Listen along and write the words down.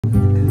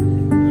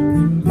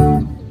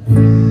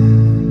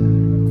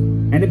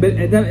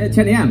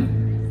Känn igen.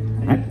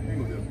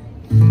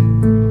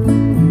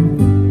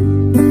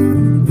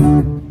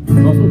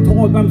 Någon som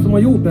tar vem som har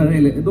gjort det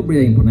här, då blir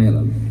jag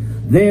imponerad.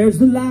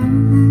 There's a light,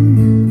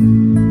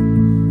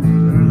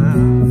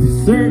 a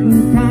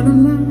certain kind of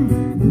light,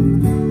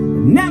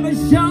 never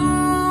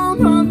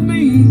shone on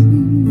me.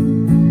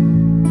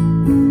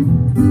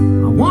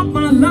 I want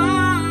my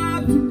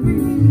life to be,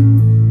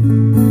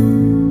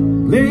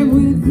 live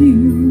with you,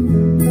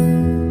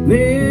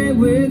 live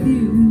with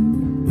you.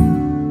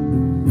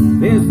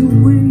 There's a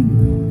way,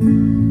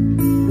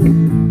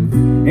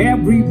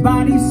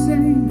 everybody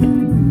say,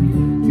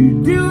 to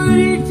do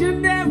each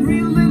and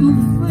every little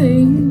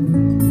thing.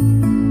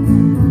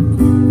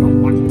 But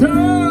what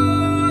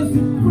does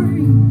it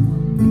bring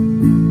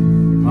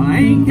if I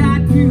ain't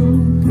got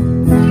you?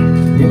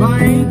 If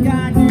I ain't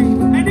got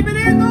you, and if it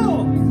ain't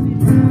no,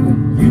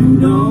 you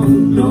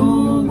don't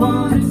know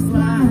what it's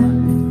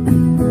like.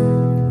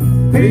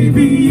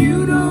 Baby,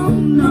 you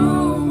don't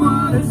know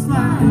what it's like.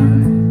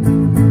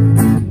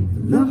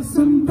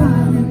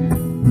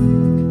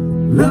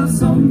 Love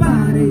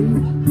somebody,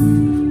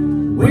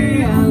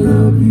 way I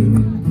love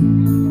you.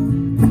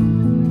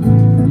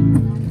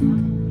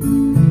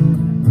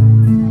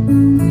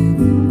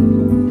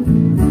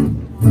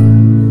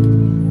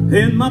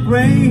 In my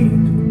brain,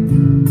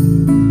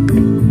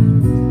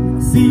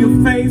 I see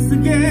your face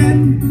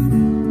again.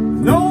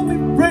 No big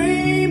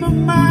frame of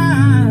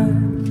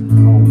mine.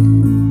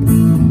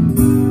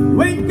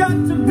 You ain't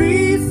got to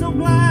be so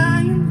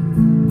blind.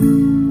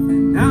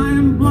 I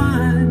am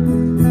blind,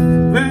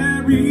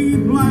 very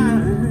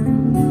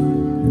blind.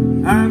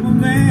 I'm a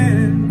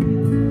man.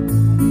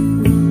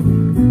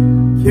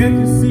 Can't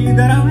you see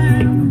that I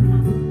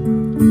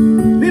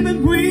am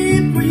living,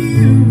 breathe for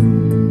you?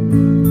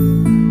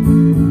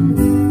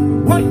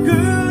 What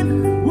good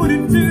would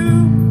it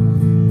do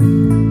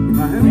if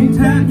I ain't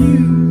have you?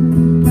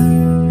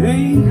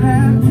 Ain't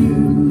have you?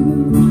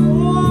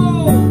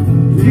 Oh,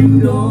 you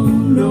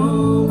don't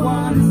know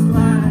what it's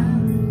like.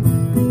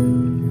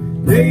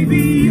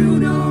 Baby, you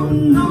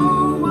don't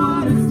know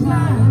what it's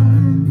like.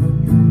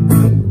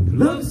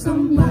 Love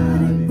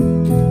somebody,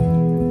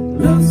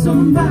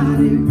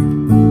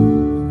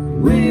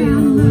 way I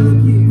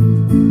love you.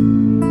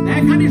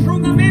 Det kan ni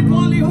sjunga med på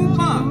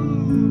allihopa.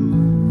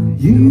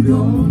 You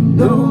don't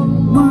know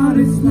what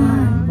it's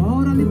like.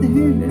 Bara lite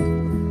högre.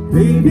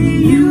 Baby,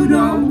 you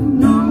don't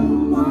know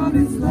what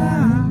it's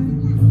like.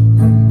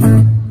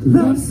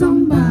 Love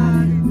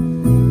somebody,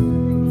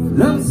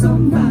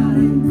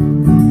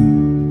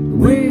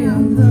 way I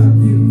love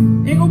you.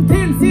 En gång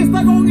till,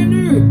 sista gången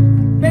nu.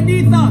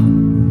 Benita.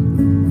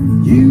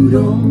 You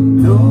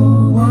don't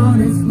know what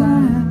it's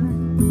like.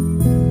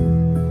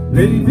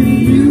 Baby,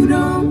 you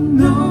don't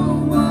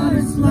know what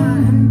it's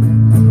like.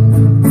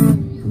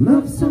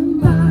 Love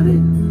somebody,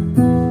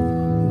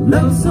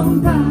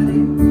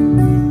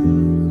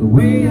 the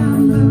way I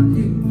love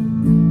you.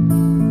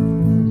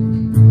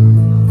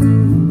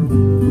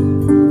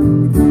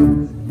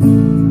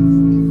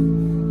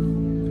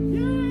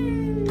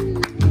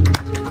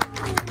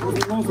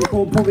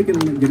 På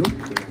vilken grupp?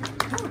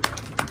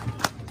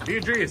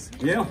 DJs.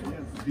 Ja.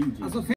 Alltså